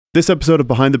This episode of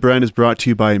Behind the Brand is brought to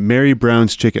you by Mary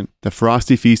Brown's Chicken. The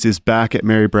Frosty Feast is back at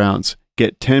Mary Brown's.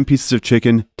 Get 10 pieces of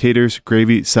chicken, taters,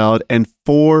 gravy, salad, and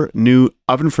 4 new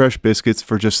oven-fresh biscuits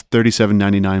for just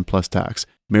 $37.99 plus tax.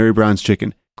 Mary Brown's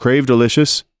Chicken. Crave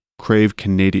delicious, crave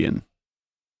Canadian.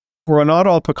 We're not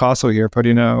all Picasso here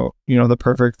putting out, the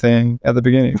perfect thing at the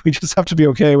beginning. We just have to be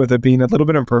okay with it being a little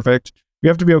bit imperfect. We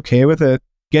have to be okay with it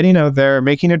getting out there,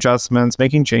 making adjustments,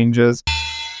 making changes.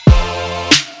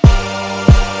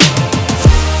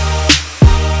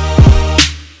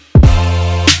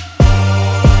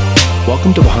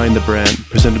 Welcome to Behind the Brand,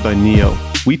 presented by Neo.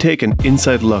 We take an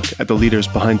inside look at the leaders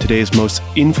behind today's most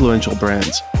influential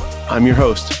brands. I'm your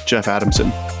host, Jeff Adamson.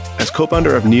 As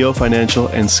co-founder of Neo Financial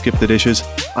and Skip the Dishes,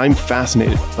 I'm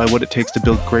fascinated by what it takes to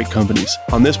build great companies.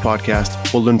 On this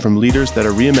podcast, we'll learn from leaders that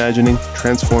are reimagining,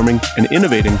 transforming, and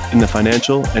innovating in the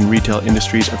financial and retail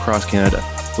industries across Canada.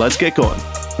 Let's get going.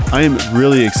 I am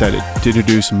really excited to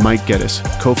introduce Mike Gettis,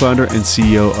 co-founder and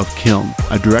CEO of Kilne,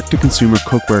 a direct-to-consumer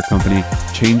cookware company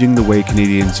changing the way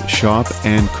Canadians shop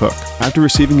and cook. After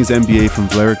receiving his MBA from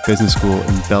Vlerick Business School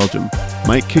in Belgium,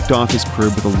 Mike kicked off his career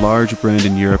with a large brand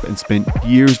in Europe and spent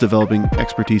years developing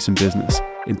expertise in business.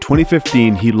 In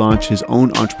 2015, he launched his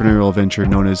own entrepreneurial venture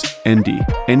known as Endy.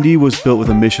 Endy was built with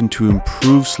a mission to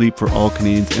improve sleep for all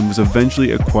Canadians and was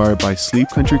eventually acquired by Sleep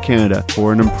Country Canada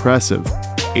for an impressive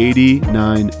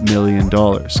 $89 million.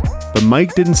 But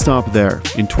Mike didn't stop there.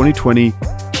 In 2020,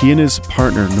 he and his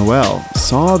partner, Noel,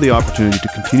 saw the opportunity to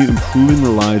continue improving the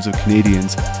lives of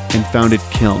Canadians and founded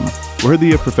Kilne,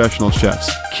 worthy of professional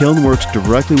chefs. Kilne works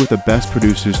directly with the best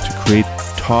producers to create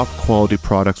top quality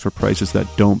products for prices that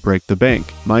don't break the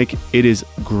bank. Mike, it is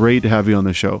great to have you on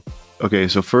the show. Okay,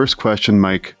 so first question,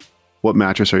 Mike, what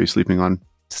mattress are you sleeping on?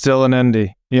 Still an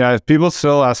Endy. Yeah, people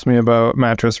still ask me about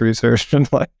mattress research and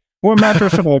what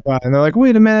mattress should I buy? And they're like,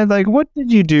 wait a minute, what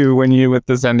did you do when you with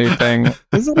this Endy thing?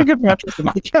 Is it a good mattress? I'm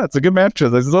like, yeah, it's a good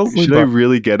mattress. I still sleep Should I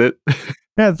really get it?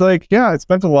 Yeah, it's I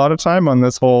spent a lot of time on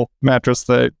this whole mattress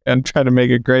thing and trying to make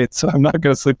it great, so I'm not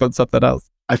going to sleep on something else.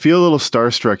 I feel a little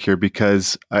starstruck here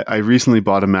because I recently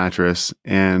bought a mattress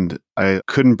and I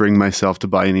couldn't bring myself to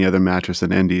buy any other mattress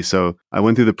than Endy. So I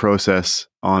went through the process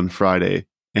on Friday,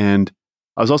 and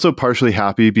I was also partially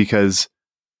happy because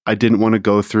I didn't want to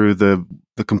go through the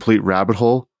complete rabbit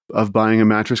hole of buying a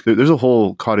mattress. There's a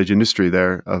whole cottage industry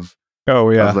there of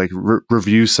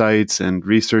review sites and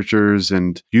researchers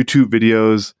and YouTube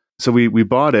videos. So we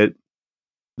bought it.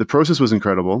 The process was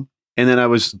incredible. And then I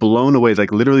was blown away.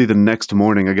 Literally the next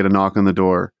morning, I get a knock on the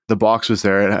door. The box was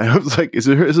there. And I was like, is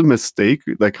there a mistake?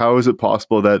 How is it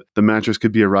possible that the mattress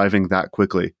could be arriving that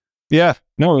quickly? Yeah,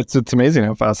 no, it's amazing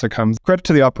how fast it comes. Credit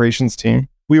to the operations team.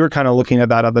 We were kind of looking at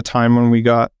that at the time when we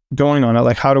got going on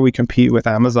it. How do we compete with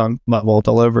Amazon level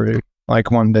delivery?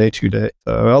 1 day, 2 day.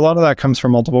 So a lot of that comes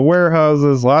from multiple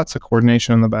warehouses, lots of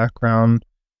coordination in the background.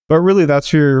 But really,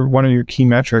 that's one of your key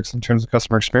metrics in terms of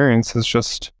customer experience is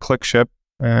just click ship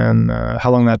and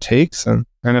how long that takes. And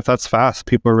if that's fast,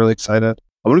 people are really excited.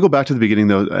 I want to go back to the beginning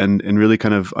though and really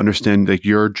kind of understand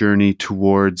your journey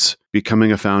towards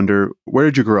becoming a founder. Where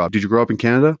did you grow up? Did you grow up in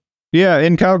Canada? Yeah,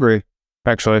 in Calgary,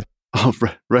 actually. Oh,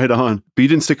 right on. But you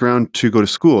didn't stick around to go to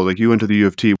school. You went to the U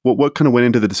of T. What kind of went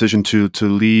into the decision to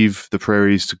leave the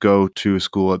prairies to go to a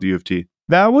school at the U of T?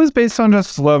 That was based on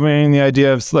just loving the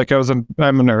idea of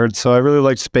I'm a nerd, so I really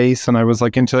liked space and I was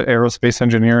into aerospace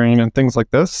engineering and things like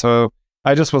this. So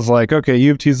I just was okay,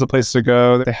 U of T is the place to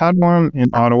go. They had one in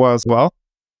Ottawa as well.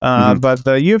 But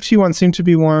the U of T one seemed to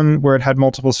be one where it had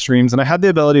multiple streams, and I had the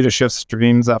ability to shift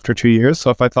streams after 2 years. So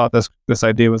if I thought this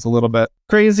idea was a little bit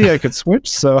crazy, I could switch.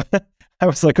 So I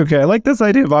was okay, I like this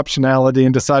idea of optionality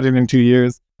and decided in 2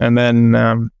 years, and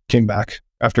then came back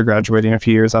after graduating a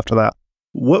few years after that.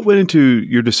 What went into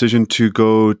your decision to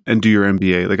go and do your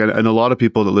MBA? And a lot of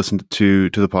people that listen to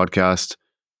the podcast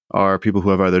are people who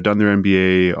have either done their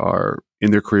MBA or in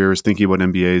their careers thinking about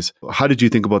MBAs. How did you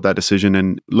think about that decision?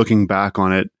 And looking back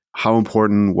on it, how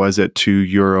important was it to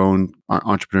your own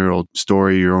entrepreneurial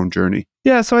story, your own journey?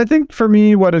 Yeah, so I think for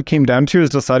me, what it came down to is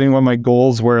deciding what my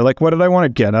goals were. What did I want to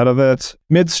get out of it?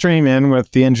 Midstream in with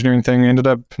the engineering thing, ended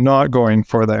up not going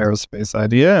for the aerospace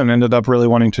idea and ended up really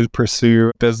wanting to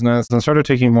pursue business and started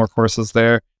taking more courses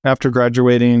there. After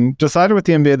graduating, decided with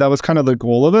the MBA, that was kind of the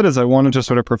goal of it, is I wanted to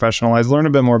sort of professionalize, learn a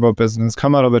bit more about business,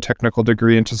 come out of a technical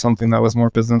degree into something that was more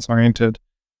business oriented.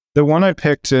 The one I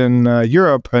picked in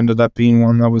Europe ended up being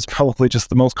one that was probably just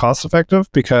the most cost effective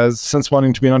because since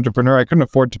wanting to be an entrepreneur, I couldn't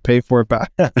afford to pay for it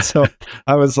back. So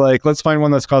I was let's find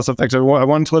one that's cost effective. I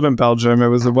wanted to live in Belgium. It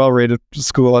was a well-rated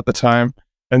school at the time.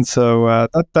 And so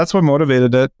that's what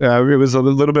motivated it. It was a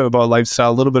little bit about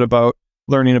lifestyle, a little bit about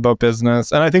learning about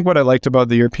business. And I think what I liked about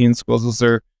the European schools is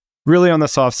they're really on the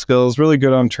soft skills, really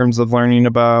good on terms of learning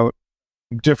about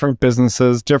different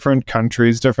businesses, different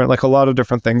countries, like a lot of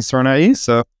different things thrown at you.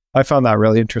 So I found that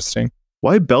really interesting.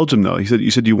 Why Belgium though?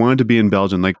 You said you wanted to be in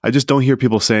Belgium. Like, I just don't hear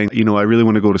people saying, I really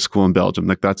want to go to school in Belgium.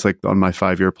 Like, that's like on my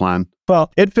 5-year plan.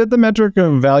 Well, it fit the metric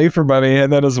of value for money,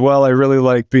 and then as well, I really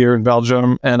like beer in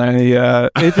Belgium, and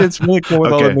it's really cool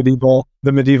with all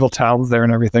the medieval towns there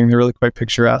and everything. They're really quite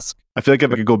picturesque. I feel like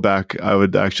if I could go back,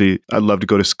 I'd love to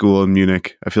go to school in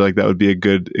Munich. I feel like that would be a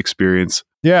good experience.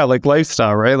 Yeah, like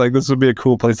lifestyle, right? Like this would be a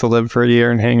cool place to live for a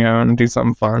year and hang out and do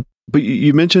something fun. But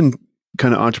you mentioned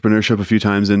kind of entrepreneurship a few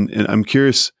times, and I'm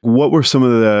curious, what were some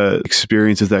of the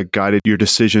experiences that guided your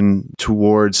decision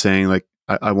towards saying, like,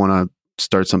 I want to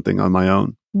start something on my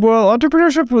own? Well,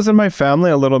 entrepreneurship was in my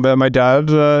family a little bit. My dad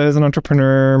is an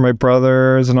entrepreneur. My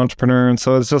brother is an entrepreneur. And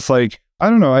so it's just like, I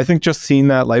don't know, I think just seeing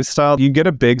that lifestyle, you get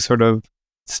a big sort of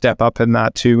step up in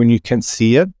that too, when you can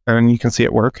see it and you can see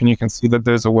it work and you can see that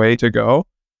there's a way to go.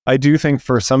 I do think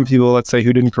for some people, let's say,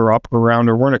 who didn't grow up around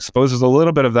or weren't exposed, there's a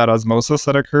little bit of that osmosis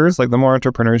that occurs. Like the more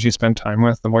entrepreneurs you spend time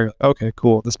with, the more you're like, okay,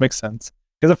 cool, this makes sense.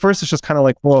 Because at first it's just kind of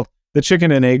like, well, the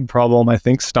chicken and egg problem, I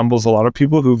think, stumbles a lot of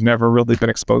people who've never really been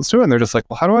exposed to it. And they're just like,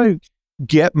 well, how do I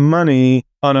get money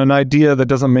on an idea that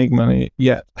doesn't make money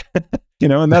yet?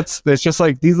 And it's just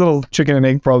like these little chicken and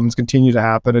egg problems continue to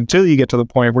happen until you get to the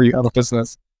point where you have a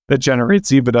business that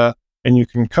generates EBITDA and you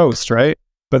can coast, right?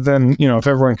 But then, if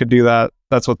everyone could do that,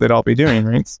 that's what they'd all be doing,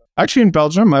 right? Actually, in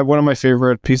Belgium, one of my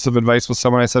favorite pieces of advice was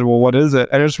someone, I said, well, what is it?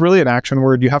 And it's really an action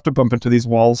word. You have to bump into these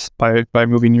walls by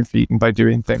moving your feet and by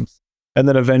doing things. And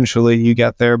then eventually you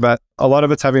get there. But a lot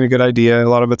of it's having a good idea. A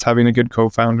lot of it's having a good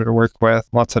co-founder to work with,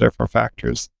 lots of different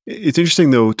factors. It's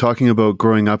interesting, though, talking about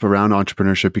growing up around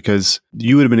entrepreneurship, because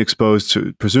you would have been exposed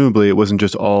to, presumably, it wasn't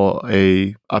just all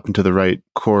a up and to the right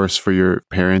course for your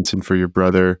parents and for your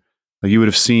brother. Like, you would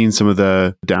have seen some of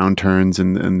the downturns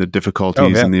and the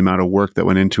difficulties and the amount of work that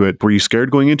went into it. Were you scared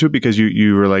going into it because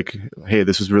you were like, hey,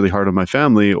 this is really hard on my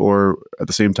family? Or at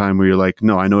the same time where you're like,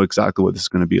 no, I know exactly what this is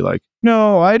going to be like?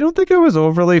 No, I don't think I was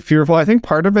overly fearful. I think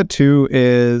part of it too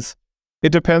is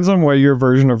it depends on what your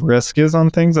version of risk is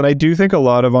on things. And I do think a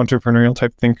lot of entrepreneurial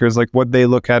type thinkers, like what they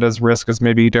look at as risk is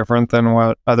maybe different than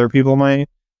what other people might.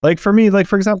 Like for me, like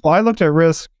for example, I looked at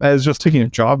risk as just taking a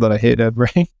job that I hated,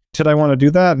 right? Did I want to do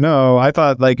that? No, I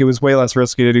thought like it was way less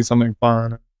risky to do something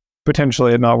fun.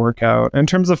 Potentially it not work out. In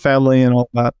terms of family and all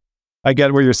that, I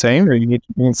get what you're saying, or you need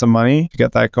to bring in some money to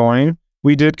get that going.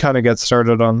 We did kind of get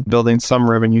started on building some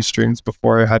revenue streams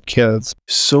before I had kids.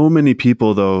 So many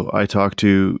people, though, I talk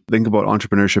to think about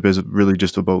entrepreneurship as really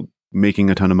just about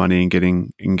making a ton of money and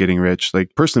getting rich.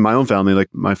 Like personally, my own family, like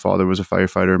my father was a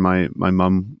firefighter. My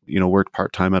mom, worked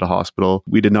part-time at a hospital.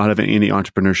 We did not have any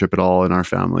entrepreneurship at all in our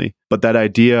family. But that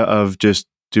idea of just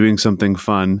doing something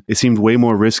fun, it seemed way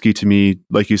more risky to me,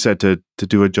 like you said, to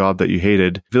do a job that you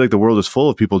hated. I feel like the world is full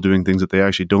of people doing things that they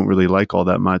actually don't really like all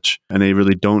that much, and they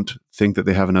really don't think that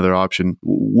they have another option.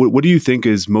 What do you think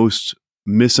is most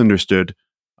misunderstood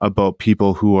about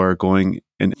people who are going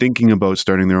and thinking about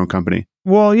starting their own company?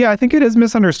 Well, yeah, I think it is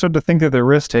misunderstood to think that they're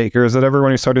risk takers, that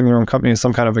everyone who's starting their own company is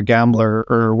some kind of a gambler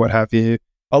or what have you.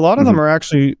 A lot of them are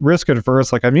actually risk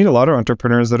adverse. Like I meet a lot of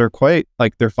entrepreneurs that are quite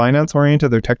like they're finance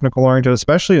oriented, they're technical oriented,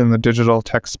 especially in the digital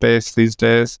tech space these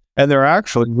days. And they're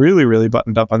actually really, really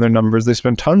buttoned up on their numbers. They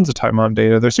spend tons of time on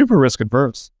data. They're super risk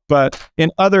adverse. But in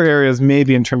other areas,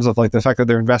 maybe in terms of like the fact that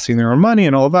they're investing their own money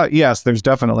and all of that, yes, there's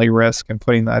definitely risk in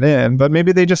putting that in. But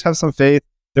maybe they just have some faith.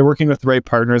 They're working with the right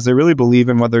partners. They really believe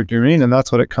in what they're doing. And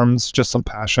that's what it comes, just some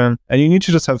passion. And you need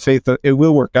to just have faith that it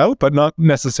will work out, but not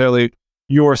necessarily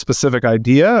your specific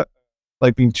idea,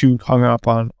 like being too hung up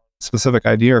on specific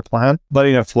idea or plan,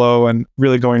 letting it flow and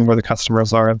really going where the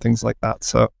customers are and things like that.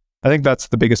 So I think that's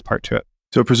the biggest part to it.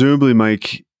 So presumably,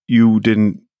 Mike, you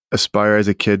didn't aspire as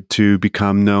a kid to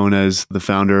become known as the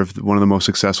founder of one of the most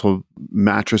successful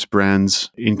mattress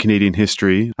brands in Canadian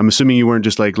history. I'm assuming you weren't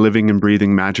just like living and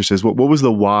breathing mattresses. What was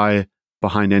the why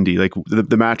behind Endy? Like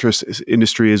the mattress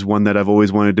industry is one that I've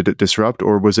always wanted to disrupt,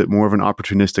 or was it more of an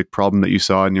opportunistic problem that you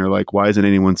saw and you're like, why isn't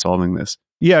anyone solving this?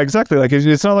 Yeah, exactly. Like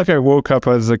it's not like I woke up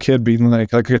as a kid being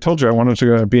like I told you I wanted to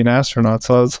go be an astronaut.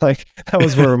 So I was like, that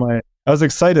was where I was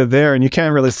excited there, and you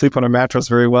can't really sleep on a mattress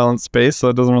very well in space, so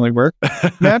it doesn't really work.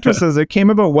 Mattresses, it came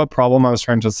about what problem I was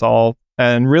trying to solve.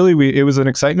 And really, it was an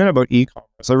excitement about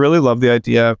e-commerce. I really love the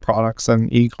idea of products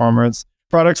and e-commerce,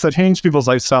 products that change people's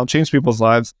lifestyle, change people's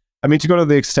lives, I mean, to go to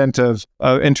the extent of,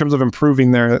 in terms of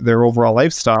improving their overall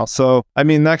lifestyle. So, I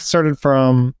mean, that started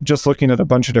from just looking at a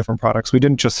bunch of different products. We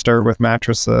didn't just start with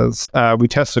mattresses. We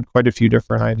tested quite a few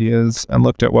different ideas and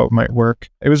looked at what might work.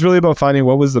 It was really about finding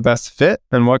what was the best fit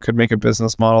and what could make a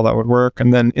business model that would work.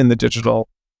 And then in the digital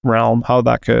realm, how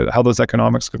those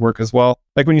economics could work as well.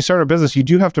 Like when you start a business, you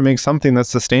do have to make something that's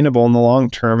sustainable in the long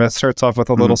term. It starts off with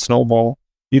a little snowball.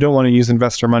 You don't want to use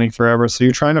investor money forever. So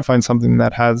you're trying to find something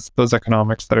that has those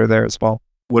economics that are there as well.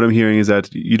 What I'm hearing is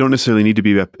that you don't necessarily need to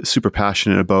be super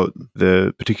passionate about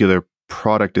the particular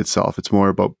product itself. It's more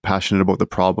about passionate about the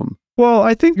problem. Well,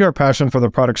 I think our passion for the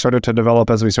product started to develop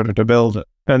as we started to build it.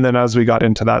 And then as we got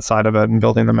into that side of it and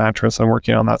building the mattress and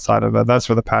working on that side of it, that's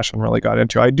where the passion really got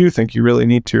into. I do think you really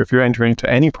need to if you're entering into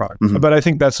any product. But I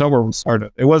think that's not where we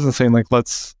started. It wasn't saying like,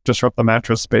 let's disrupt the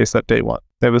mattress space at day one.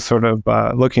 It was sort of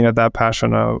looking at that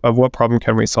passion of what problem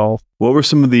can we solve. What were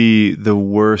some of the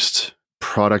worst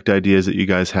product ideas that you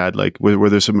guys had? Like, were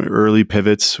there some early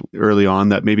pivots early on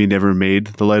that maybe never made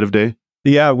the light of day?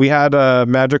 Yeah, we had a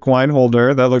magic wine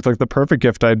holder that looked like the perfect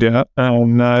gift idea,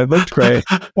 and it looked great.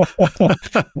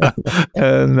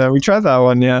 And we tried that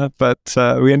one,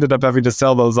 but we ended up having to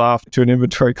sell those off to an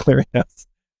inventory clearinghouse.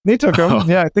 They took them.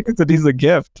 Yeah, I think it's a decent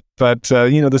gift, but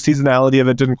the seasonality of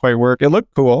it didn't quite work. It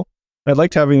looked cool. I'd like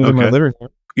to have it in my living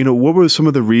room. What were some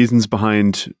of the reasons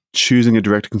behind choosing a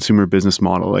direct-to-consumer business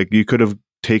model? Like, you could have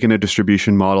taken a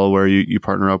distribution model where you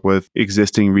partner up with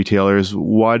existing retailers.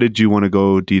 Why did you want to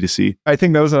go D2C? I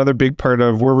think that was another big part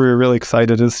of where we were really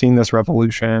excited, is seeing this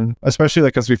revolution, especially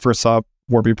like as we first saw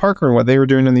Warby Parker and what they were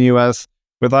doing in the US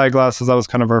with eyeglasses. That was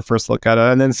kind of our first look at it.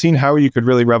 And then seeing how you could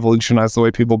really revolutionize the way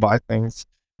people buy things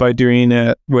by doing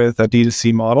it with a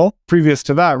D2C model. Previous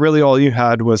to that, really all you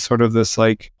had was sort of this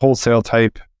like wholesale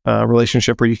type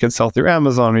relationship where you could sell through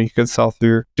Amazon or you could sell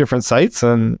through different sites,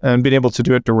 and being able to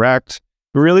do it direct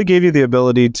really gave you the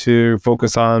ability to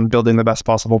focus on building the best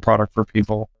possible product for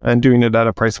people and doing it at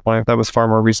a price point that was far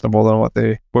more reasonable than what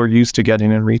they were used to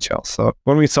getting in retail. So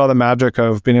when we saw the magic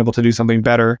of being able to do something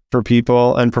better for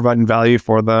people and providing value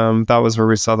for them, that was where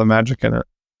we saw the magic in it.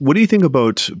 What do you think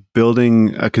about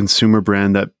building a consumer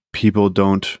brand that people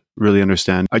don't really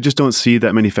understand? I just don't see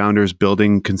that many founders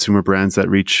building consumer brands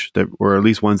or at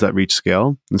least ones that reach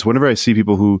scale. And so whenever I see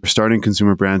people who are starting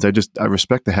consumer brands, I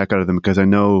respect the heck out of them because I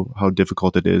know how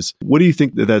difficult it is. What do you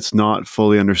think that's not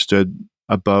fully understood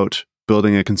about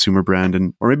building a consumer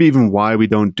brand, or maybe even why we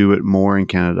don't do it more in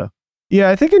Canada? Yeah,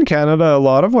 I think in Canada, a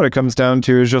lot of what it comes down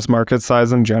to is just market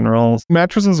size in general.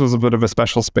 Mattresses was a bit of a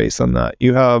special space in that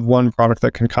you have one product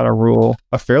that can kind of rule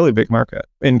a fairly big market.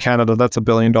 In Canada, that's $1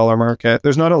 billion market.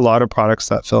 There's not a lot of products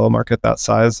that fill a market that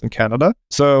size in Canada.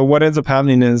 So what ends up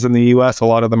happening is in the US, a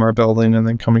lot of them are building and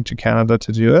then coming to Canada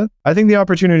to do it. I think the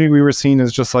opportunity we were seeing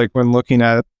is just like when looking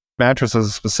at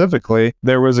mattresses specifically,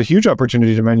 there was a huge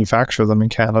opportunity to manufacture them in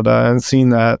Canada, and seeing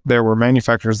that there were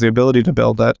manufacturers, the ability to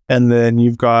build it. And then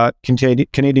you've got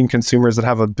Canadian consumers that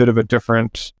have a bit of a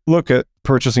different look at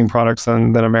purchasing products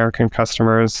than American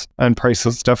customers, and price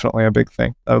is definitely a big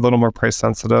thing, a little more price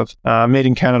sensitive, made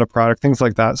in Canada product, things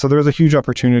like that. So there's a huge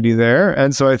opportunity there.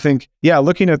 And so I think,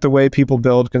 looking at the way people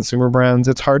build consumer brands,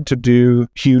 it's hard to do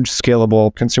huge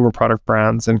scalable consumer product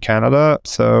brands in Canada.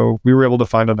 So we were able to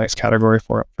find a nice category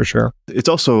for it, for sure. It's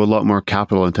also a lot more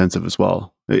capital intensive as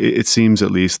well. It seems at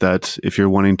least that if you're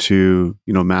wanting to,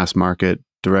 mass market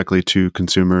directly to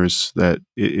consumers, that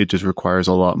it just requires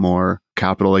a lot more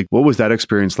capital. Like, what was that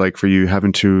experience like for you,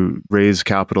 having to raise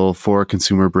capital for a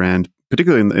consumer brand,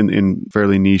 particularly in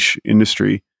fairly niche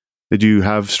industry? Did you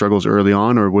have struggles early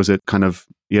on, or was it kind of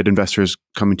you had investors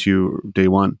coming to you day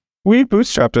one? We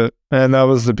bootstrapped it, and that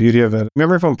was the beauty of it.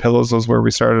 Memory foam pillows was where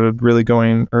we started really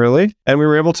going early, and we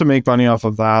were able to make money off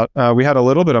of that. We had a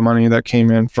little bit of money that came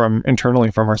in from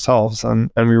internally from ourselves, and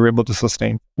we were able to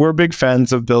sustain. We're big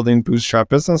fans of building bootstrap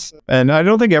business, and I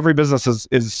don't think every business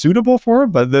is suitable for it,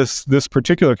 but this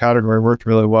particular category worked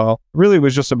really well. Really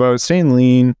was just about staying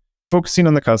lean, focusing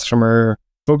on the customer,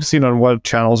 focusing on what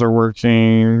channels are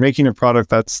working, making a product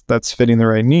that's fitting the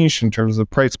right niche in terms of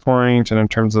price point and in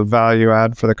terms of value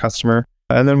add for the customer.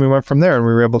 And then we went from there, and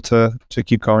we were able to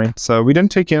keep going. So we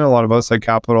didn't take in a lot of outside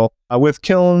capital. With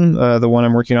Kilne, the one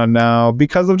I'm working on now,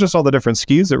 because of just all the different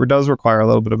SKUs, it does require a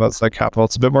little bit of outside capital.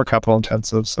 It's a bit more capital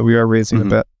intensive. So we are raising a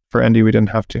bit. For Endy, we didn't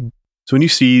have to. So when you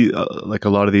see like a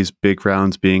lot of these big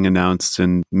rounds being announced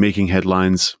and making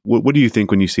headlines, what do you think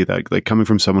when you see that? Like, coming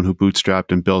from someone who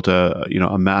bootstrapped and built a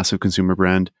massive consumer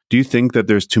brand, do you think that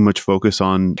there's too much focus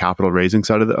on capital raising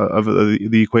side of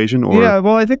the equation? Or? Yeah,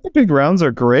 well, I think the big rounds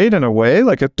are great in a way.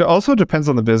 Like, it also depends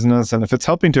on the business and if it's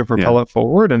helping to propel it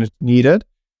forward and it's needed.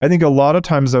 I think a lot of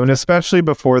times though, and especially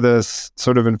before this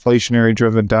sort of inflationary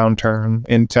driven downturn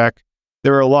in tech,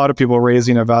 there were a lot of people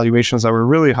raising valuations that were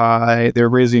really high. They're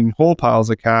raising whole piles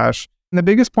of cash. And the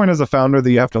biggest point as a founder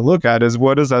that you have to look at is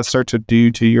what does that start to do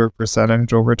to your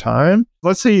percentage over time?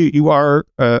 Let's say you are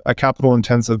a capital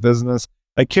intensive business,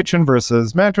 like kitchen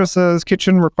versus mattresses.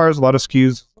 Kitchen requires a lot of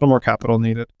SKUs, a little more capital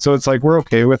needed. So it's like we're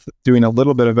okay with doing a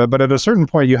little bit of it, but at a certain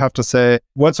point you have to say,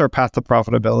 what's our path to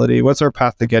profitability? What's our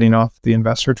path to getting off the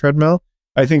investor treadmill?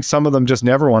 I think some of them just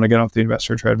never want to get off the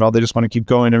investor treadmill. They just want to keep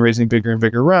going and raising bigger and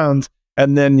bigger rounds.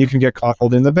 And then you can get caught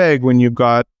holding the bag when you've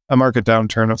got a market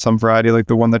downturn of some variety, like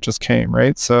the one that just came,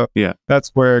 right? So that's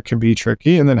where it can be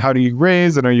tricky. And then how do you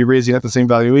raise? And are you raising at the same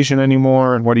valuation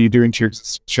anymore? And what are you doing to your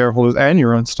shareholders and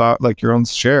your own stock, like your own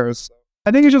shares?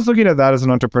 I think you're just looking at that as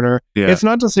an entrepreneur. It's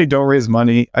not to say don't raise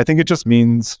money. I think it just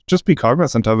means just be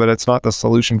cognizant of it. It's not the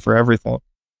solution for everything.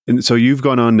 And so you've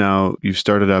gone on now, you've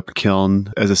started up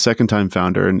Kilne as a second-time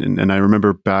founder. And I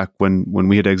remember back when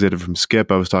we had exited from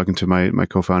Skip, I was talking to my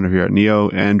co-founder here at Neo,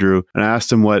 Andrew, and I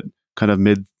asked him what kind of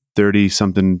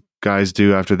mid-30-something guys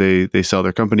do after they sell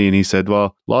their company. And he said,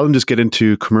 well, a lot of them just get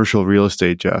into commercial real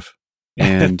estate, Jeff.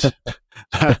 And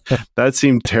that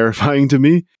seemed terrifying to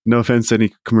me. No offense to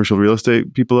any commercial real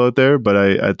estate people out there, but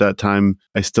at that time,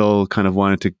 I still kind of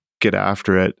wanted to get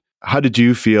after it. How did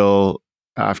you feel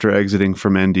after exiting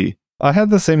from ND? I had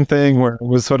the same thing where it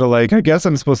was sort of like, I guess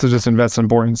I'm supposed to just invest in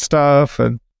boring stuff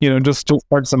and, just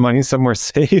park some money somewhere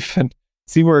safe and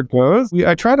see where it goes.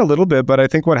 I tried a little bit, but I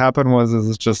think what happened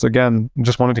was just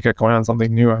wanted to get going on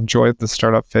something new. I enjoyed the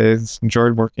startup phase,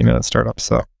 enjoyed working in a startup.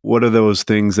 So what are those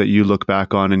things that you look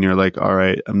back on and you're like, all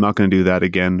right, I'm not going to do that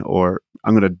again, or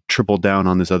I'm going to triple down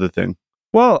on this other thing?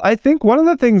 Well, I think one of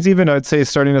the things even I'd say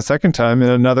starting a second time in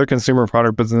another consumer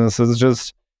product business is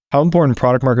just how important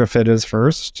product market fit is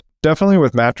first. Definitely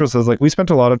with mattresses, like we spent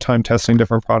a lot of time testing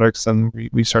different products, and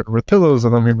we started with pillows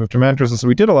and then we moved to mattresses. So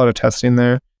we did a lot of testing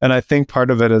there. And I think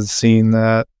part of it is seeing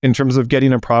that in terms of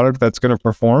getting a product that's going to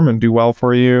perform and do well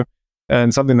for you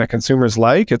and something that consumers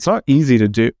like, it's not easy to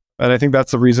do. And I think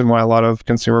that's the reason why a lot of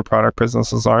consumer product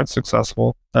businesses aren't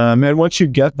successful. And once you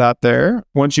get that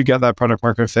product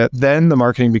market fit, then the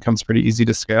marketing becomes pretty easy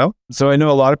to scale. So I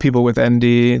know a lot of people with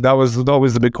ND, that was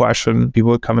always the big question. People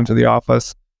would come into the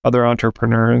office, other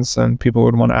entrepreneurs, and people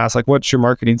would want to ask, like, what's your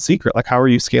marketing secret? Like, how are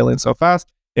you scaling so fast?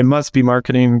 It must be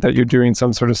marketing, that you're doing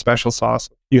some sort of special sauce.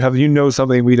 You know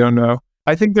something we don't know.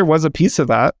 I think there was a piece of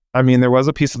that. I mean, there was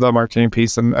a piece of the marketing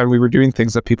piece, and we were doing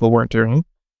things that people weren't doing.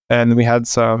 And we had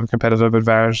some competitive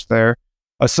advantage there.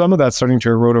 Some of that's starting to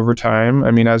erode over time. I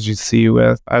mean, as you see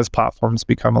as platforms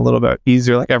become a little bit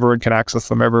easier, like everyone can access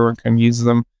them, everyone can use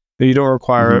them. You don't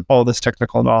require all this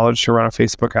technical knowledge to run a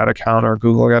Facebook ad account or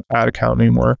Google ad account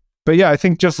anymore. But yeah, I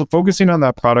think just focusing on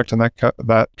that product and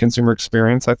that consumer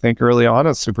experience, I think early on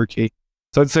is super key.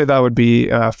 So I'd say that would be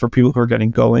for people who are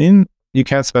getting going. You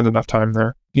can't spend enough time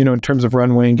there. In terms of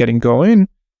runway and getting going,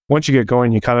 once you get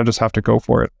going, you kind of just have to go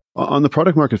for it. On the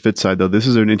product market fit side, though, this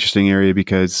is an interesting area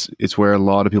because it's where a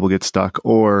lot of people get stuck,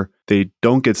 or they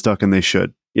don't get stuck and they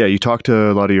should. Yeah, you talk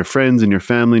to a lot of your friends and your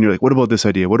family and you're like, what about this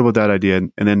idea? What about that idea?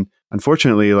 And then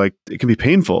unfortunately, like, it can be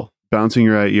painful bouncing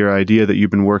your idea that you've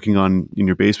been working on in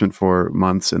your basement for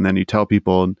months. And then you tell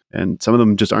people, and some of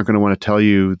them just aren't going to want to tell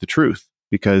you the truth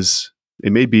because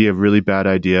it may be a really bad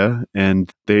idea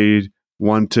and they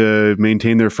want to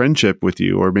maintain their friendship with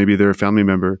you, or maybe they're a family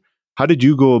member. How did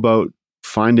you go about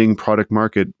finding product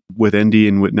market with ND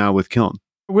and now with Kilne?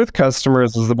 With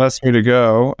customers is the best way to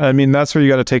go. I mean, that's where you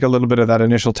got to take a little bit of that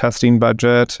initial testing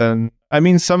budget. And I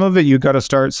mean, some of it you got to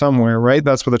start somewhere, right?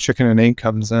 That's where the chicken and egg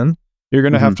comes in. You're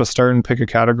going to have to start and pick a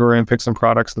category and pick some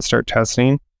products and start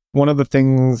testing. One of the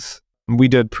things we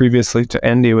did previously to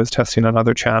ND was testing on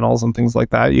other channels and things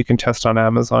like that. You can test on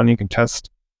Amazon, you can test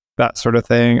that sort of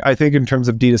thing. I think in terms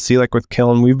of D2C, like with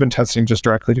Kilne, we've been testing just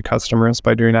directly to customers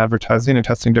by doing advertising and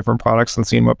testing different products and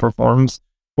seeing what performs.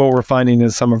 What we're finding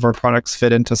is some of our products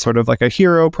fit into sort of like a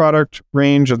hero product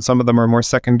range, and some of them are more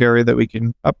secondary that we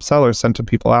can upsell or send to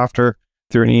people after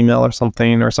through an email or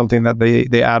something that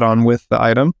they add on with the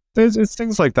item. It's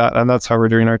things like that, and that's how we're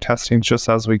doing our testing just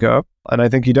as we go. And I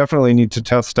think you definitely need to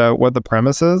test out what the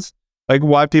premise is, like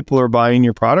why people are buying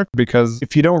your product, because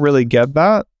if you don't really get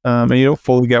that, and you don't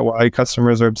fully get why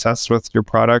customers are obsessed with your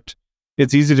product,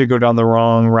 it's easy to go down the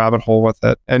wrong rabbit hole with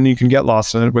it, and you can get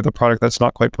lost in it with a product that's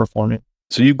not quite performing.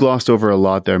 So you glossed over a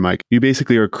lot there, Mike. You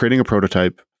basically are creating a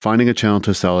prototype, finding a channel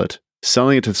to sell it,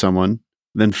 selling it to someone,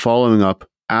 then following up,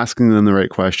 asking them the right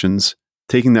questions,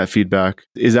 taking that feedback.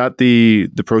 Is that the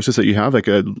process that you have? Like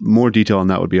more detail on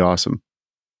that would be awesome.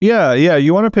 Yeah,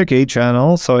 you want to pick a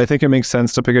channel. So I think it makes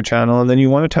sense to pick a channel, and then you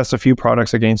want to test a few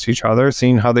products against each other,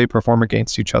 seeing how they perform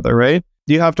against each other, right?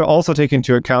 You have to also take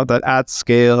into account that at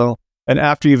scale, and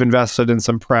after you've invested in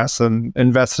some press and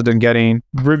invested in getting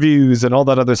reviews and all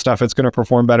that other stuff, it's going to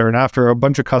perform better. And after a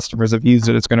bunch of customers have used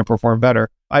it, it's going to perform better.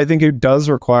 I think it does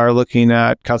require looking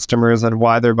at customers and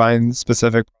why they're buying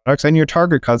specific products and your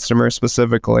target customers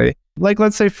specifically. Like,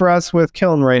 let's say for us with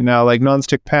Kilne right now, like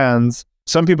nonstick pans,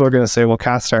 some people are going to say, well,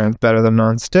 cast iron's better than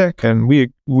nonstick. And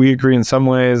we agree in some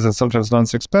ways, and sometimes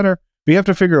nonstick's better. But you have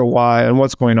to figure out why and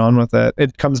what's going on with it.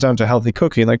 It comes down to healthy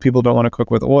cooking. Like, people don't want to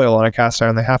cook with oil on a cast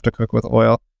iron. They have to cook with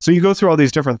oil. So you go through all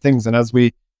these different things. And as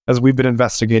we've been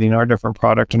investigating our different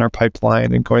product and our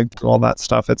pipeline and going through all that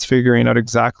stuff, it's figuring out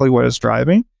exactly what is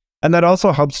driving. And that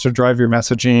also helps to drive your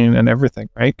messaging and everything,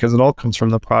 right? Because it all comes from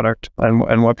the product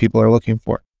and what people are looking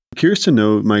for. Curious to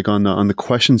know, Mike, on the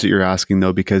questions that you're asking,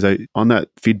 though, because on that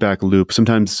feedback loop,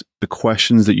 sometimes the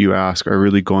questions that you ask are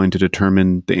really going to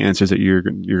determine the answers that you're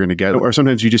going to get, or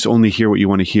sometimes you just only hear what you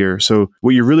want to hear. So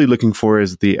what you're really looking for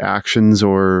is the actions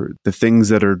or the things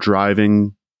that are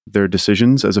driving their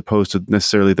decisions, as opposed to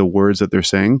necessarily the words that they're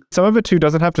saying. Some of it too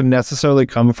doesn't have to necessarily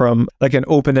come from like an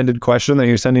open-ended question that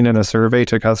you're sending in a survey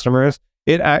to customers.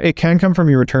 It can come from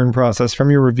your return process, from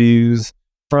your reviews,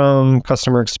 from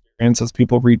customer experience as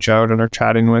people reach out and are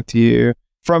chatting with you,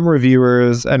 from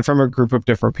reviewers, and from a group of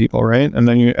different people, right? And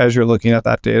then as you're looking at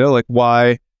that data, like,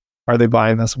 why are they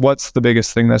buying this? What's the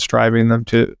biggest thing that's driving them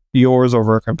to yours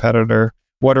over a competitor?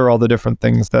 What are all the different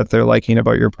things that they're liking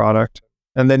about your product?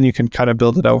 And then you can kind of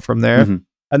build it out from there. Mm-hmm.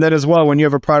 And then as well, when you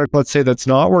have a product, let's say, that's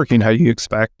not working how you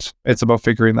expect, it's about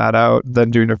figuring that out,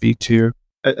 then doing a V2.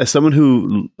 As someone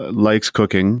who likes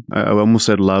cooking, I almost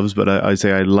said loves, but I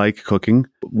say I like cooking.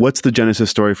 What's the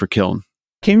genesis story for Kilne?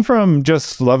 Came from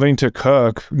just loving to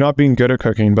cook, not being good at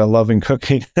cooking, but loving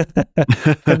cooking.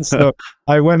 And so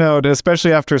I went out,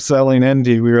 especially after selling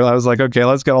Endy, I was like, okay,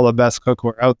 let's get all the best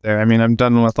cookware out there. I mean, I'm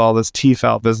done with all this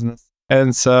Tefal business.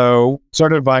 And so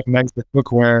started buying nicer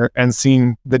cookware and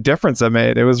seeing the difference it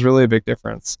made. It was really a big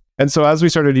difference. And so as we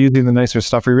started using the nicer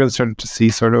stuff, we really started to see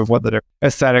sort of what the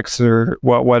aesthetics or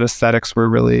what aesthetics were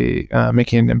really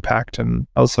making an impact, and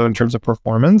also in terms of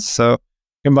performance. So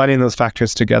combining those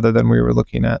factors together, then we were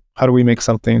looking at how do we make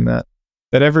something that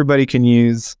everybody can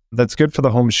use, that's good for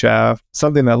the home chef,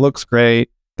 something that looks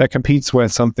great, that competes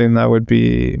with something that would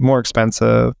be more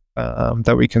expensive,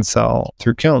 that we can sell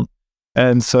through Kilne.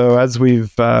 And so as we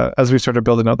started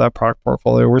building out that product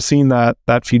portfolio, we're seeing that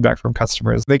feedback from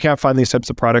customers. They can't find these types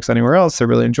of products anywhere else. They're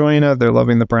really enjoying it. They're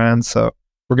loving the brand. So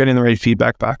we're getting the right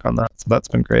feedback back on that. So that's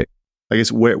been great. I guess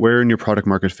where in your product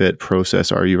market fit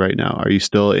process are you right now? Are you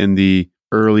still in the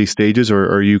early stages,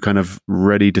 or are you kind of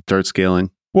ready to start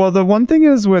scaling? Well, the one thing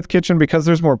is with Kitchen, because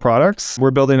there's more products,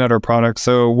 we're building out our products.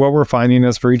 So what we're finding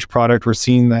is for each product, we're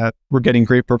seeing that we're getting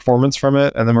great performance from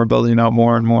it, and then we're building out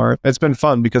more and more. It's been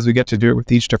fun because we get to do it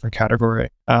with each different category.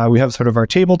 We have sort of our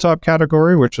tabletop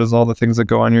category, which is all the things that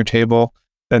go on your table.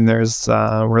 Then there's,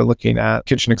 we're looking at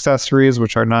kitchen accessories,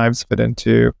 which our knives fit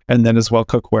into, and then as well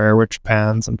cookware, which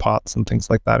pans and pots and things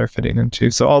like that are fitting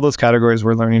into. So all those categories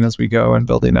we're learning as we go and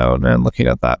building out and looking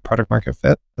at that product market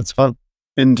fit. It's fun.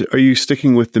 And are you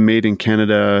sticking with the made in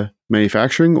Canada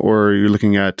manufacturing, or are you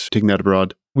looking at taking that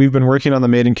abroad? We've been working on the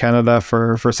made in Canada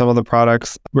for some of the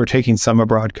products. We're taking some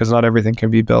abroad because not everything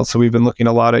can be built. So we've been looking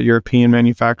a lot at European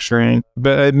manufacturing.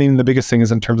 But I mean, the biggest thing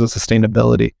is in terms of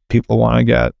sustainability. People want to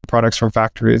get products from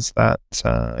factories that,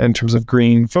 in terms of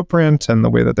green footprint and the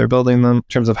way that they're building them, in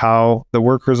terms of how the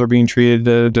workers are being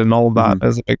treated, and all of that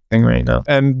is a big thing right now.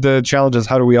 And the challenge is,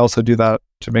 how do we also do that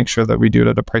to make sure that we do it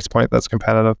at a price point that's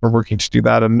competitive? We're working to do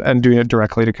that, and doing it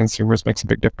directly to consumers makes a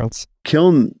big difference.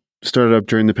 Kilne started up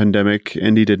during the pandemic.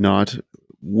 Endy did not.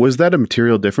 Was that a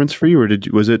material difference for you, or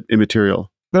was it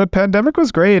immaterial? The pandemic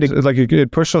was great.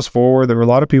 It pushed us forward. There were a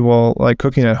lot of people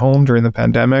cooking at home during the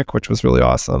pandemic, which was really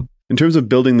awesome. In terms of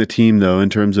building the team, though,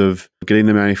 in terms of getting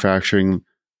the manufacturing,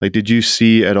 did you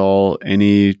see at all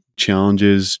any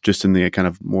challenges just in the kind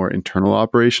of more internal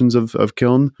operations of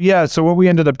Kilne? Yeah, so what we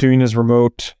ended up doing is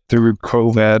remote through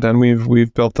COVID, and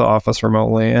we've built the office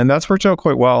remotely, and that's worked out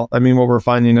quite well. I mean, what we're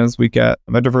finding is we get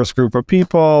a diverse group of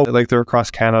people, they're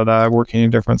across Canada, working in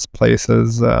different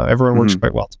places. Everyone works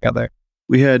quite well together.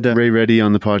 We had Ray Reddy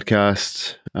on the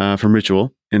podcast from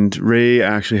Ritual, and Ray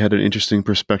actually had an interesting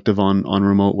perspective on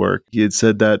remote work. He had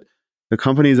said that the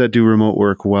companies that do remote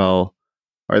work well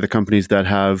are the companies that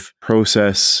have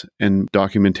process and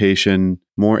documentation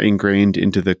more ingrained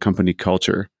into the company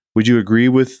culture. Would you agree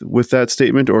with that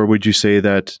statement, or would you say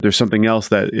that there's something else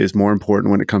that is more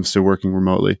important when it comes to working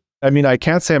remotely? I mean, I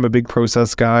can't say I'm a big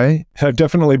process guy. I've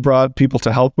definitely brought people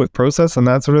to help with process and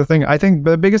that sort of thing. I think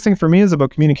the biggest thing for me is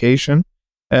about communication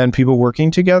and people working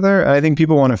together. And I think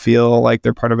people want to feel like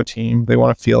they're part of a team. They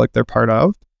want to feel like they're part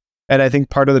of. And I think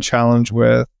part of the challenge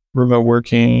with remote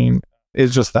working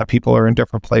is just that people are in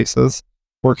different places,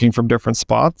 working from different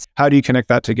spots. How do you connect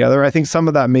that together? I think some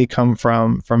of that may come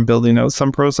from building out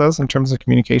some process in terms of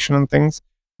communication and things.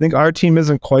 I think our team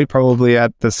isn't quite probably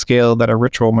at the scale that a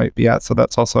Ritual might be at. So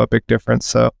that's also a big difference.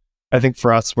 So I think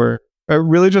for us, we're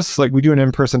really just like, we do an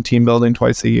in-person team building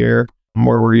twice a year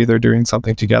where we're either doing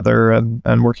something together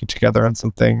and working together on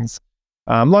some things.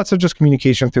 Lots of just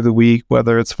communication through the week,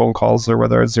 whether it's phone calls or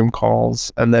whether it's Zoom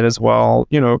calls. And then as well,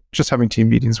 just having team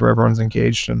meetings where everyone's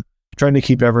engaged and trying to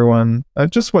keep everyone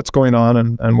just what's going on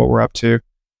and what we're up to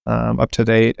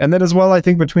date. And then as well, I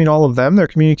think between all of them, they're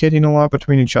communicating a lot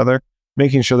between each other,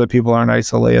 making sure that people aren't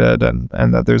isolated and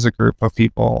that there's a group of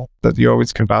people that you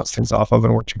always can bounce things off of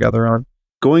and work together on.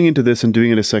 Going into this and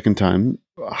doing it a second time,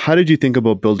 how did you think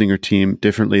about building your team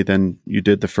differently than you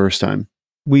did the first time?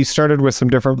 We started with some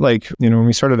different, when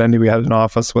we started Endy, we had an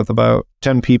office with about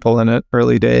 10 people in it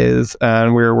early days,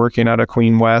 and we were working out of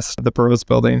Queen West, the Burroughs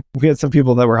building. We had some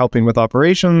people that were helping with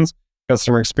operations,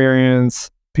 customer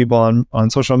experience, people on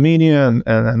social media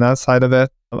and that side of it.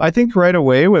 I think right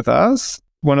away with us,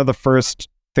 one of the first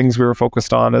things we were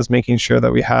focused on is making sure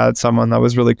that we had someone that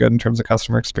was really good in terms of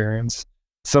customer experience.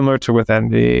 Similar to with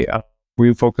Endy,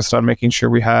 we focused on making sure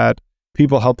we had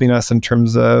people helping us in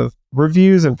terms of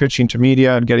reviews and pitching to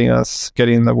media and getting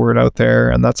the word out there.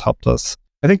 And that's helped us.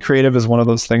 I think creative is one of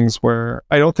those things where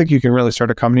I don't think you can really start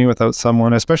a company without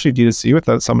someone, especially D2C,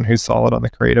 without someone who's solid on the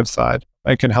creative side.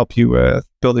 I can help you with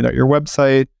building out your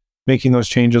website, making those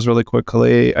changes really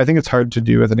quickly. I think it's hard to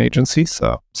do with an agency.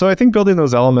 So I think building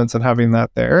those elements and having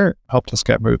that there helped us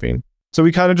get moving. So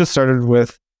we kind of just started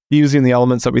with using the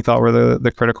elements that we thought were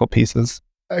the critical pieces.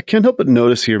 I can't help but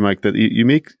notice here, Mike, that you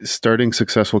make starting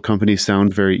successful companies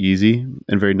sound very easy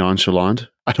and very nonchalant.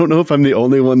 I don't know if I'm the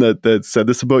only one that said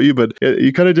this about you, but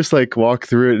you kind of just like walk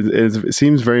through it. It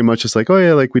seems very much just like, oh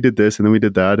yeah, like we did this and then we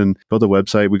did that and built a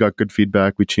website. We got good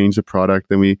feedback. We changed the product.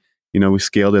 Then we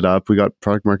scaled it up. We got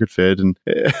product market fit. And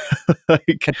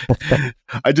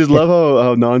I just love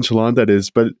how nonchalant that is.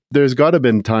 But there's got to have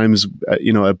been times,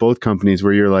 at both companies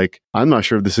where you're like, I'm not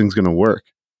sure if this thing's going to work.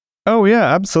 Oh,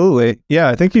 yeah, absolutely. Yeah,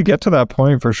 I think you get to that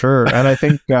point for sure. And I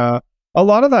think a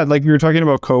lot of that, like you were talking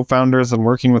about co-founders and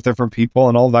working with different people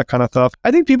and all that kind of stuff. I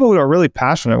think people are really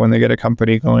passionate when they get a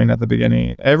company going at the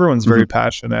beginning. Everyone's very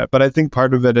passionate. But I think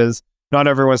part of it is not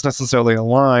everyone's necessarily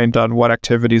aligned on what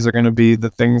activities are going to be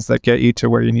the things that get you to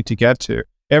where you need to get to.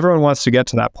 Everyone wants to get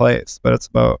to that place, but it's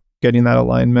about getting that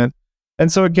alignment.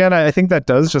 And so again, I think that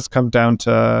does just come down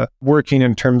to working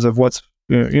in terms of what's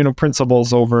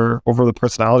principles over the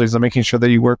personalities and making sure that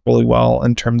you work really well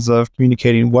in terms of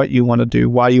communicating what you want to do,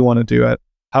 why you want to do it,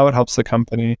 how it helps the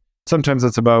company. Sometimes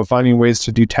it's about finding ways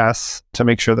to do tests to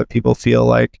make sure that people feel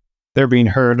like they're being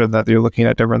heard and that they're looking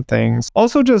at different things.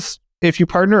 Also, just if you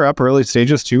partner up early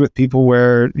stages too with people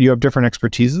where you have different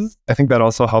expertises, I think that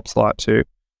also helps a lot too.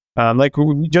 Like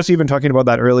just even talking about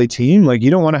that early team, like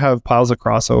you don't want to have piles of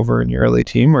crossover in your early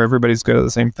team where everybody's good at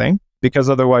the same thing, because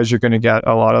otherwise you're going to get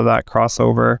a lot of that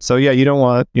crossover. So yeah, you don't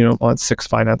want 6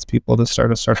 finance people to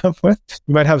start a startup with.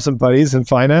 You might have some buddies in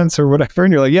finance or whatever,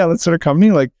 and you're like, yeah, let's start a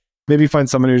company. Like maybe find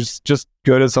someone who's just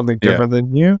good at something different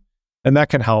than you, and that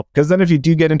can help. Because then if you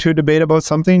do get into a debate about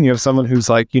something, you have someone who's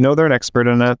like, they're an expert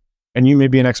in it, and you may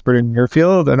be an expert in your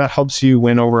field, and that helps you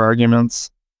win over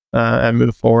arguments and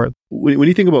move forward. When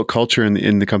you think about culture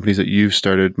in the companies that you've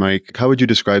started, Mike, how would you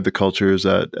describe the cultures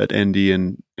at Endy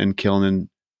and Kilne?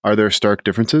 Are there stark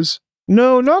differences?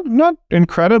 No, not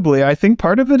incredibly. I think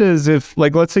part of it is if,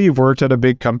 like, let's say you've worked at a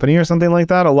big company or something like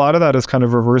that, a lot of that is kind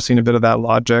of reversing a bit of that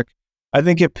logic. I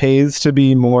think it pays to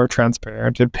be more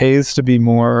transparent. It pays to be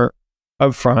more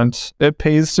upfront. It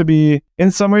pays to be, in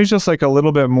some ways, just like a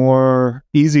little bit more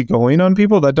easygoing on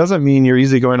people. That doesn't mean you're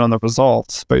easygoing on the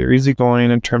results, but you're easygoing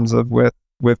in terms of with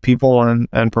people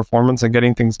and performance and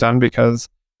getting things done. Because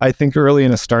I think early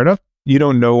in a startup, you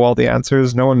don't know all the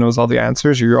answers. No one knows all the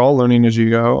answers. You're all learning as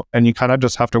you go. And you kind of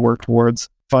just have to work towards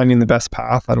finding the best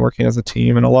path and working as a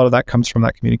team. And a lot of that comes from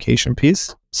that communication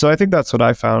piece. So I think that's what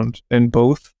I found in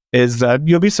both, is that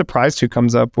you'll be surprised who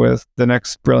comes up with the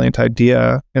next brilliant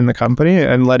idea in the company,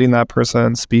 and letting that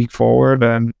person speak forward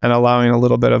and allowing a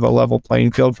little bit of a level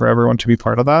playing field for everyone to be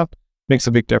part of that makes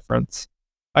a big difference.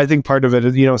 I think part of it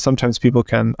is, sometimes people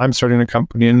I'm starting a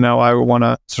company and now I want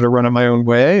to sort of run it my own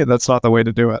way. That's not the way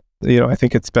to do it. I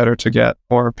think it's better to get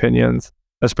more opinions,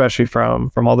 especially from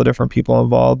all the different people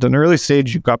involved. In early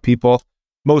stage, you've got people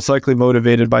most likely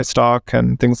motivated by stock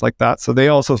and things like that. So they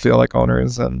also feel like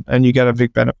owners, and you get a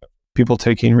big benefit. People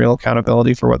taking real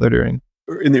accountability for what they're doing.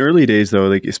 In the early days, though,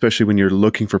 like especially when you're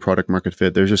looking for product market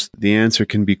fit, there's just the answer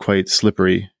can be quite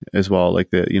slippery as well. Like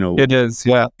It is,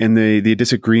 yeah. And the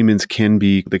disagreements can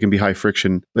be high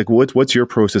friction. Like what's your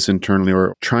process internally,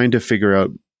 or trying to figure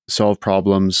out, solve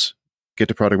problems, get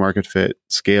to product market fit,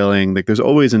 scaling? Like there's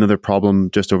always another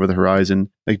problem just over the horizon.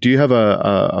 Like, do you have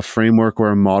a framework or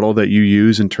a model that you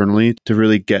use internally to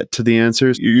really get to the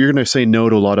answers? You're going to say no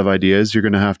to a lot of ideas. You're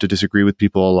going to have to disagree with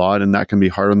people a lot, and that can be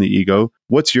hard on the ego.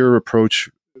 What's your approach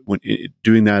when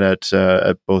doing that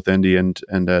at both Endy and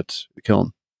at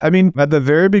Kilne? I mean, at the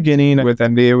very beginning with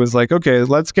Endy, it was like, okay,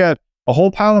 let's get a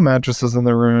whole pile of mattresses in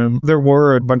the room. There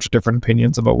were a bunch of different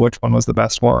opinions about which one was the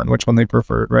best one, which one they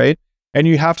preferred, right? And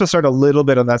you have to start a little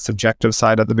bit on that subjective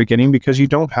side at the beginning because you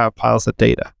don't have piles of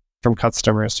data from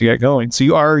customers to get going. So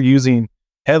you are using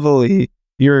heavily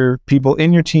your people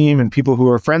in your team and people who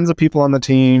are friends of people on the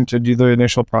team to do the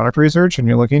initial product research, and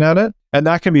you're looking at it. And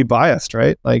that can be biased,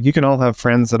 right? Like you can all have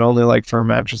friends that only like firm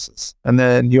mattresses, and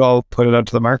then you all put it out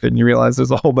to the market and you realize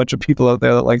there's a whole bunch of people out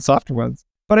there that like softer ones.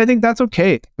 But I think that's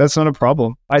okay. That's not a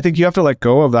problem. I think you have to let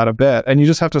go of that a bit. And you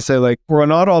just have to say, like, we're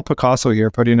not all Picasso here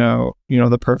putting out,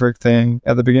 the perfect thing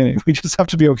at the beginning. We just have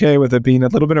to be okay with it being a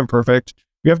little bit imperfect.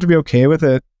 We have to be okay with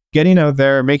it getting out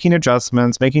there, making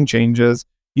adjustments, making changes.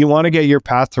 You want to get your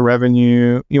path to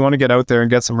revenue. You want to get out there and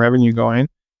get some revenue going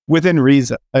within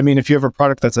reason. I mean, if you have a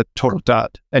product that's a total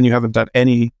dud and you haven't done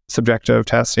any subjective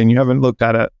testing, you haven't looked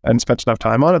at it and spent enough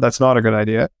time on it, that's not a good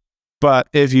idea. But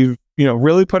if you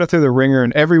really put it through the ringer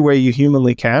in every way you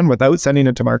humanly can without sending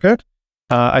it to market,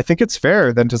 I think it's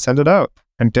fair then to send it out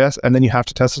and test, and then you have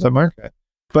to test it at market.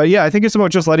 But yeah, I think it's about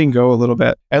just letting go a little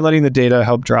bit and letting the data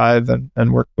help drive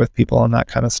and work with people on that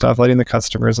kind of stuff, letting the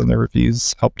customers and their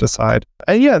reviews help decide.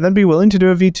 And yeah, then be willing to do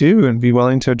a V2 and be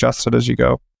willing to adjust it as you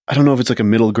go. I don't know if it's like a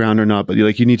middle ground or not, but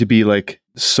you need to be like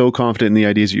so confident in the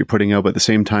ideas that you're putting out, but at the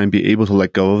same time be able to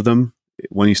let go of them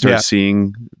when you start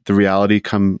seeing the reality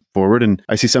come forward. And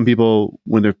I see some people,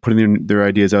 when they're putting their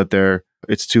ideas out there,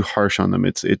 it's too harsh on them.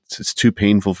 It's too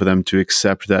painful for them to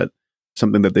accept that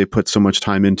something that they put so much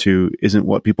time into isn't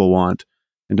what people want,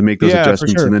 and to make those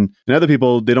adjustments. Sure. And other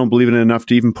people, they don't believe in it enough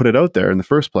to even put it out there in the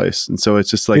first place. And so it's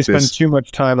just like they spend too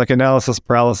much time, like analysis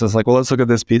paralysis, like, well, let's look at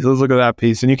this piece, let's look at that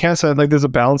piece. And you can't say, like, there's a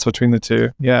balance between the two.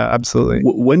 Yeah, absolutely.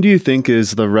 When do you think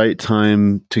is the right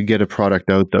time to get a product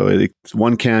out, though?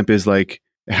 One camp is like,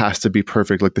 it has to be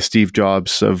perfect, like the Steve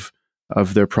Jobs of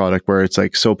their product, where it's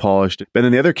like so polished. But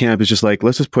then the other camp is just like,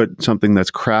 let's just put something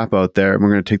that's crap out there and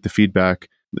we're going to take the feedback.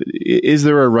 Is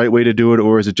there a right way to do it,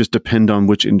 or does it just depend on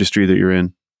which industry that you're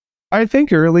in? I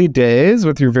think early days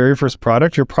with your very first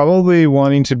product, you're probably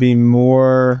wanting to be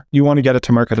more, you want to get it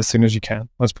to market as soon as you can.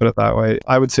 Let's put it that way.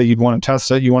 I would say you'd want to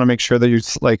test it. You want to make sure that you're,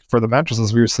 like for the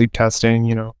mattresses, we were sleep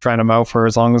testing, trying them out for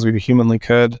as long as we humanly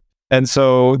could. And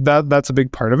so that's a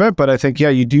big part of it. But I think,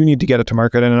 you do need to get it to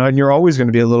market, and you're always going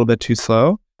to be a little bit too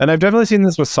slow. And I've definitely seen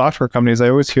this with software companies. I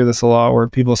always hear this a lot, where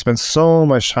people spend so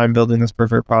much time building this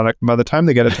perfect product. And by the time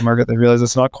they get it to market, they realize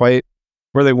it's not quite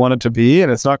where they want it to be, and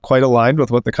it's not quite aligned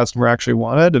with what the customer actually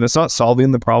wanted, and it's not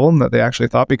solving the problem that they actually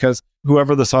thought, because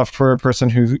whoever the software person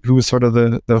who was sort of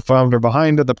the founder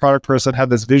behind it, the product person, had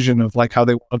this vision of like how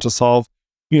they wanted to solve,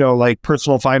 like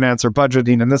personal finance or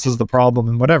budgeting, and this is the problem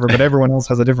and whatever, but everyone else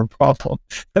has a different problem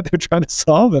that they're trying to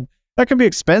solve, and that can be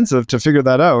expensive to figure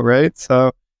that out, right?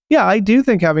 So yeah, I do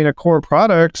think having a core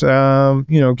product,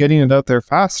 getting it out there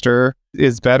faster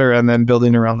is better, and then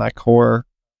building around that core,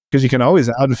 because you can always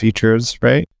add features,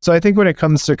 right? So I think when it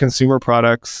comes to consumer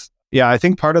products, I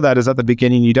think part of that is at the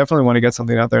beginning, you definitely want to get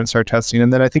something out there and start testing.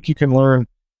 And then I think you can learn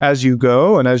as you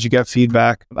go and as you get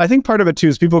feedback. I think part of it too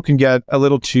is people can get a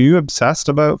little too obsessed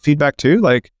about feedback too.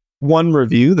 Like one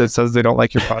review that says they don't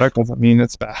like your product doesn't mean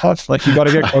it's bad. Like you got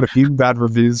to get quite a few bad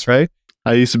reviews, right?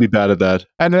 I used to be bad at that.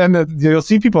 And then you'll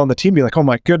see people on the team be like, oh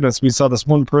my goodness, we saw this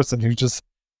one person who's just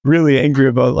really angry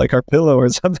about like our pillow or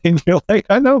something. You're like,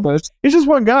 I know, but it's just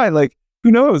one guy. Like,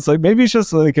 who knows? Like, maybe it's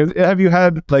just like, have you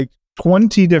had like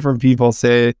 20 different people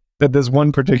say that this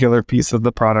one particular piece of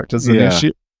the product is an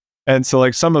issue? And so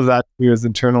like some of that is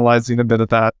internalizing a bit of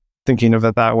that, thinking of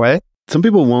it that way. Some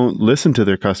people won't listen to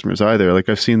their customers either. Like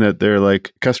I've seen that they're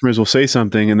like, customers will say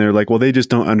something and they're like, well, they just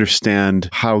don't understand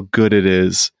how good it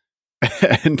is.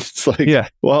 And it's like,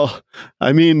 well,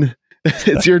 I mean,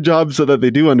 it's your job so that they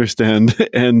do understand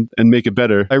and make it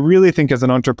better. I really think as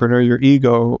an entrepreneur, your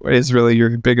ego is really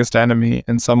your biggest enemy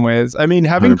in some ways. I mean,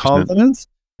 having 100%. Confidence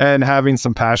and having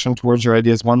some passion towards your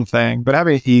idea is one thing, but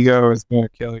having ego is going to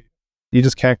kill you. You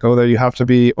just can't go there. You have to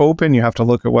be open. You have to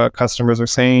look at what customers are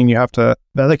saying. You have to,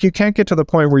 like, you can't get to the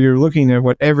point where you're looking at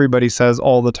what everybody says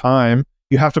all the time.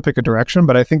 You have to pick a direction,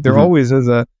 but I think there always is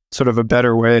a sort of a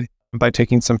better way by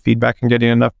taking some feedback and getting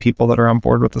enough people that are on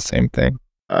board with the same thing.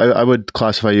 I would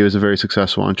classify you as a very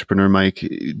successful entrepreneur, Mike.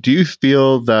 Do you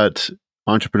feel that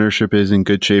entrepreneurship is in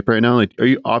good shape right now? Like, are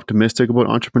you optimistic about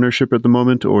entrepreneurship at the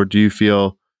moment, or do you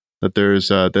feel that there's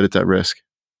that it's at risk?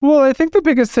 Well, I think the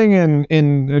biggest thing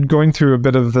in going through a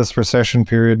bit of this recession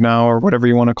period now, or whatever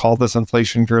you want to call this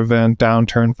inflation-driven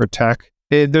downturn for tech,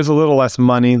 there's a little less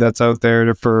money that's out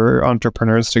there for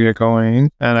entrepreneurs to get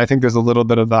going. And I think there's a little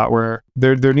bit of that where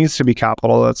there needs to be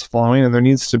capital that's flowing and there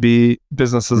needs to be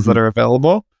businesses that are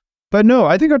available. But no,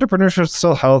 I think entrepreneurship is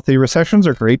still healthy. Recessions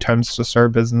are great times to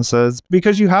start businesses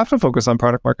because you have to focus on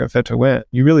product market fit to win.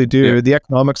 You really do. Yeah. The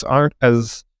economics aren't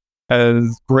as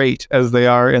great as they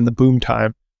are in the boom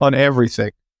time on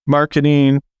everything.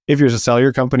 Marketing, if you're to sell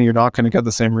your company, you're not going to get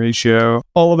the same ratio.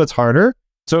 All of it's harder.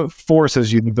 So it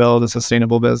forces you to build a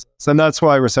sustainable business. And that's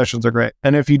why recessions are great.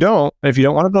 And if you don't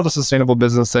want to build a sustainable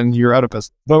business, then you're out of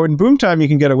business. But in boom time, you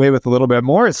can get away with a little bit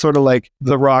more. It's sort of like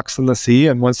the rocks in the sea.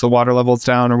 And once the water level's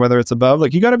down or whether it's above,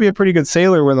 like you got to be a pretty good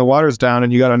sailor when the water's down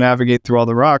and you got to navigate through all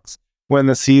the rocks. When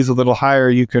the sea's a little higher,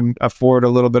 you can afford a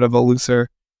little bit of a looser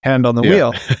hand on the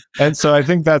wheel. And so I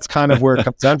think that's kind of where it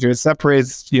comes down to. It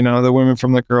separates, the women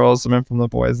from the girls, the men from the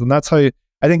boys. And that's how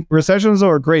I think recessions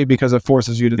are great because it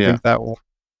forces you to think that way.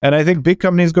 And I think big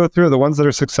companies go through, the ones that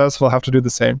are successful have to do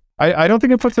the same. I don't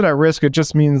think it puts it at risk. It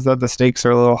just means that the stakes are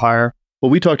a little higher.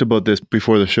 Well, we talked about this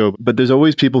before the show, but there's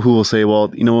always people who will say,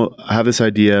 well, I have this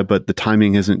idea, but the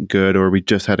timing isn't good, or we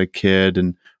just had a kid,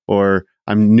 or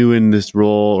I'm new in this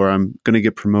role, or I'm going to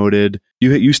get promoted.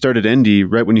 You started Endy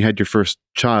right when you had your first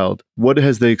child. What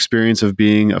has the experience of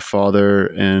being a father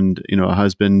and, a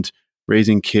husband,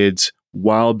 raising kids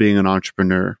while being an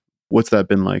entrepreneur? What's that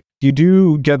been like? You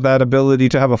do get that ability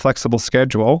to have a flexible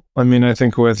schedule. I mean, I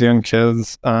think with young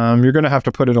kids, you're going to have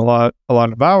to put in a lot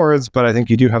of hours, but I think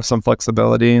you do have some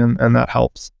flexibility and that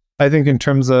helps. I think in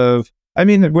terms of,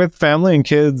 with family and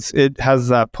kids, it has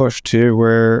that push too,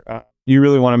 where you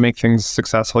really want to make things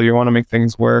successful. You want to make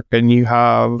things work and you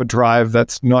have a drive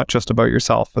that's not just about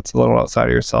yourself. It's a little outside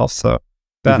of yourself. So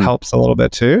that helps a little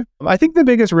bit too. I think the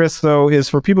biggest risk though is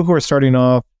for people who are starting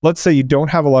off, let's say you don't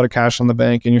have a lot of cash in the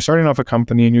bank and you're starting off a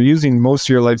company and you're using most of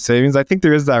your life savings. I think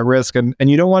there is that risk and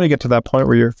you don't want to get to that point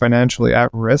where you're financially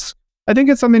at risk. I think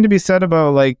it's something to be said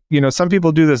about some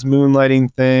people do this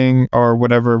moonlighting thing or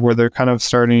whatever, where they're kind of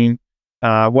starting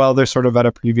while they're sort of at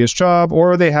a previous job,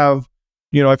 or they have,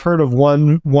 I've heard of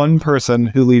one person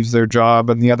who leaves their job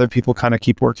and the other people kind of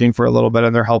keep working for a little bit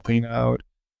and they're helping out.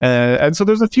 And so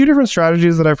there's a few different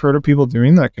strategies that I've heard of people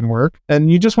doing that can work.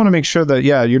 And you just want to make sure that,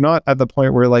 you're not at the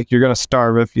point where you're going to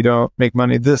starve if you don't make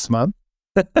money this month.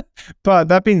 But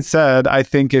that being said, I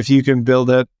think if you can build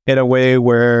it in a way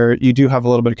where you do have a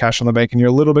little bit of cash on the bank and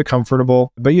you're a little bit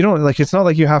comfortable, but you don't it's not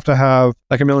like you have to have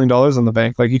 $1 million in the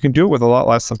bank. You can do it with a lot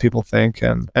less than people think.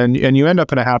 And you end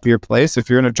up in a happier place.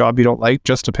 If you're in a job you don't like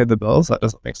just to pay the bills, that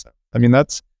doesn't make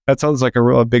sense. That sounds like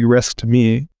a big risk to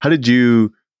me. How did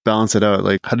you balance it out?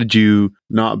 How did you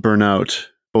not burn out,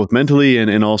 both mentally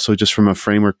and also just from a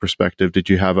framework perspective? Did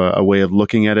you have a way of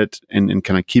looking at it and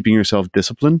kind of keeping yourself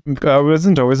disciplined? I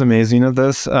wasn't always amazing at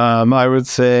this. I would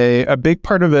say a big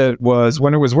part of it was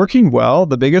when it was working well,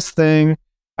 the biggest thing,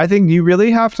 I think you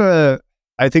really have to,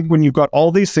 when you've got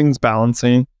all these things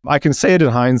balancing, I can say it in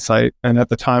hindsight, and at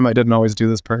the time I didn't always do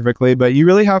this perfectly, but you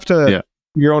really have to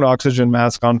your own oxygen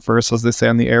mask on first, as they say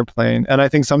on the airplane. And I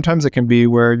think sometimes it can be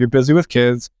where you're busy with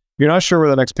kids, you're not sure where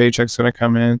the next paycheck's going to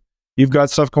come in. You've got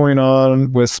stuff going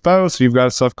on with spouse, you've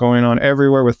got stuff going on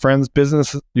everywhere with friends,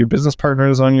 your business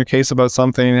partners on your case about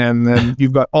something, and then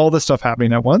you've got all this stuff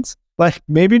happening at once.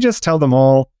 Maybe just tell them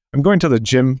all, I'm going to the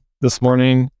gym this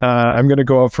morning. I'm going to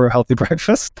go out for a healthy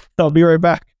breakfast. I'll be right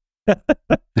back.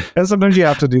 And sometimes you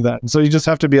have to do that. And so you just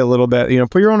have to be a little bit,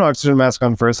 put your own oxygen mask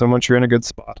on first, and once you're in a good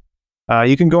spot,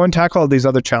 you can go and tackle all these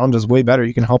other challenges way better.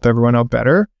 You can help everyone out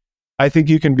better. I think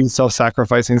you can be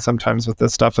self-sacrificing sometimes with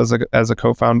this stuff as a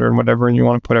co-founder and whatever, and you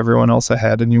want to put everyone else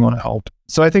ahead and you want to help.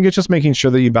 So I think it's just making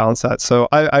sure that you balance that. So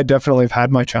I definitely have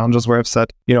had my challenges where I've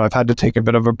said, I've had to take a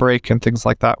bit of a break and things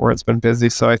like that where it's been busy.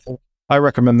 So I think I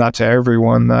recommend that to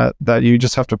everyone, that you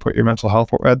just have to put your mental health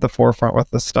at the forefront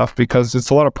with this stuff, because it's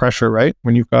a lot of pressure, right?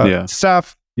 When you've got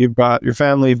staff, you've got your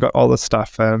family, you've got all this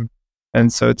stuff.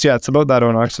 And so it's about that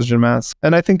own oxygen mask.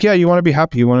 And I think, you want to be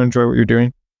happy. You want to enjoy what you're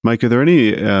doing. Mike, are there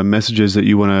any messages that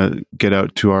you want to get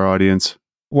out to our audience?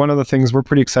 One of the things we're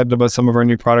pretty excited about, some of our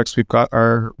new products. We've got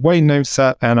our white knife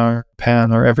set and our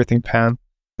pan, our everything pan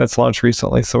that's launched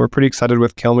recently. So we're pretty excited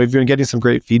with Kilne. We've been getting some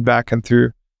great feedback, and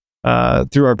through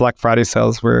our Black Friday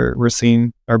sales, we're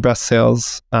seeing our best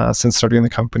sales since starting the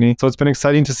company. So it's been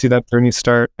exciting to see that journey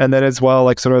start. And then as well,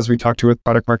 like sort of as we talked to with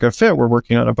product market fit, we're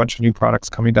working on a bunch of new products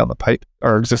coming down the pipe.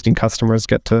 Our existing customers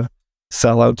get to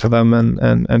sell out to them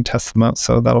and test them out.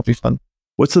 So that'll be fun.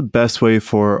 What's the best way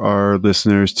for our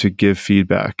listeners to give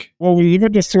feedback? Well, we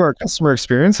even just through our customer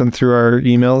experience and through our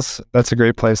emails. That's a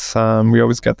great place. We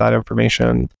always get that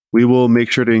information. We will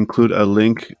make sure to include a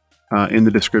link in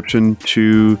the description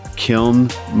to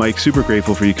Kilne. Mike, super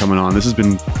grateful for you coming on. This has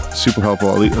been super helpful,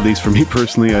 at least for me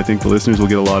personally. I think the listeners will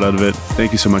get a lot out of it.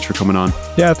 Thank you so much for coming on.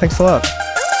 Yeah, thanks a lot.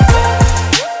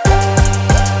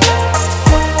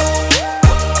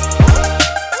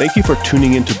 Thank you for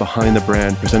tuning in to Behind the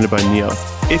Brand, presented by Neo.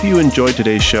 If you enjoyed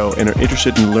today's show and are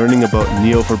interested in learning about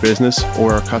Neo for Business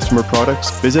or our customer products,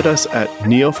 visit us at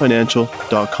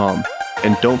neofinancial.com.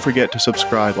 And don't forget to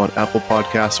subscribe on Apple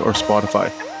Podcasts or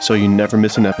Spotify so you never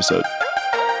miss an episode.